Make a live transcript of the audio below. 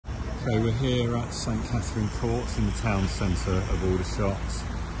Okay, we're here at St Katherine Court in the town centre of Aldershot.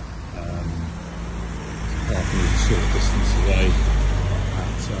 Parking is a short distance away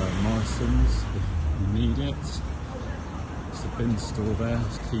at Morrison's if you need it. It's the bin store there,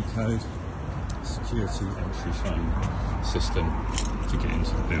 it's key code, security entry phone system to get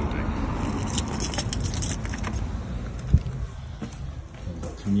into the building. We've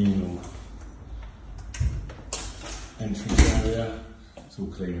got communal entrance area. It's all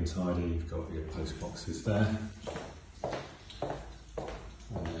clean and tidy, you've got your post boxes there.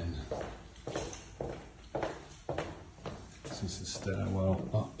 And then this is the stairwell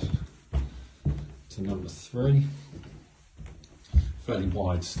up to number 3. Fairly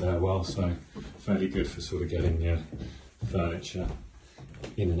wide stairwell, so fairly good for sort of getting your furniture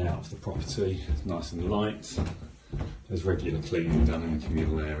in and out of the property. It's nice and light. There's regular cleaning done in the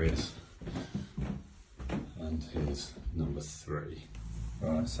communal areas. And here's number 3.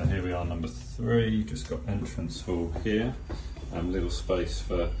 Right, so here we are, number 3. You've just got entrance hall here, little space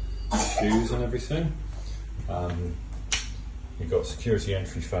for shoes and everything. You've got security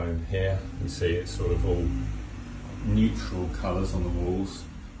entry phone here. You can see it's sort of all neutral colours on the walls.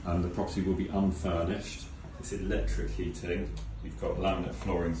 The property will be unfurnished. It's electric heating. You've got laminate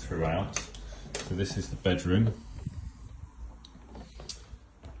flooring throughout. So this is the bedroom.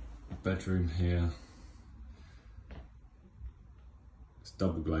 Bedroom here.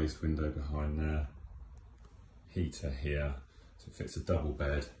 Double glazed window behind there, heater here, so it fits a double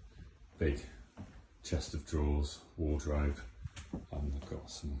bed, big chest of drawers, wardrobe. They've got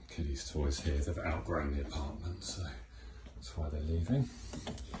some kiddies' toys here. They've outgrown the apartment, so that's why they're leaving.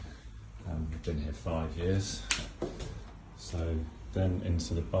 We've been here 5 years. So then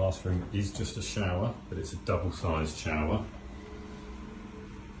into the bathroom is just a shower, but it's a double-sized shower.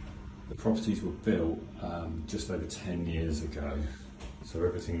 The properties were built just over 10 years ago. So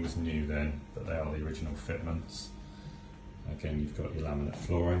everything was new then, but they are the original fitments. Again, you've got your laminate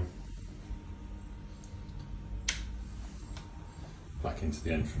flooring. Back into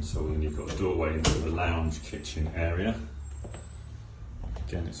the entrance hall, and you've got a doorway into the lounge kitchen area.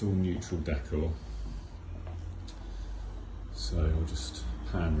 Again, it's all neutral decor. So we'll just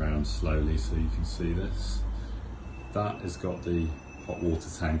pan round slowly so you can see this. That has got the hot water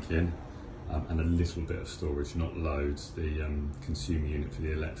tank in. And a little bit of storage, not loads. The consumer unit for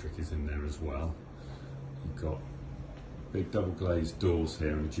the electric is in there as well. You've got big double glazed doors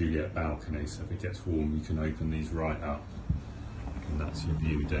here and a Juliet balcony, so if it gets warm you can open these right up, and that's your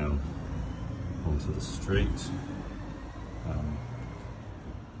view down onto the street. And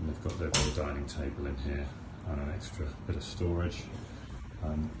they've got their little dining table in here and an extra bit of storage.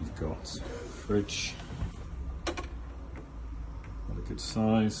 You've got fridge, got a good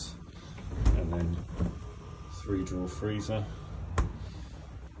size. And then 3-drawer freezer,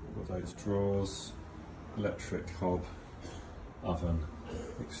 got those drawers, electric hob, oven,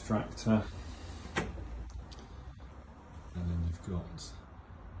 extractor, and then you've got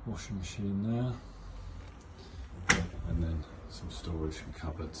washing machine there, and then some storage and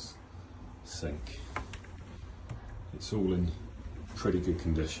cupboards, sink. It's all in pretty good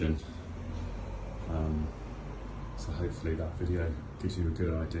condition, so hopefully that video gives you a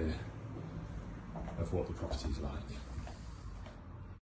good idea of what the property's like.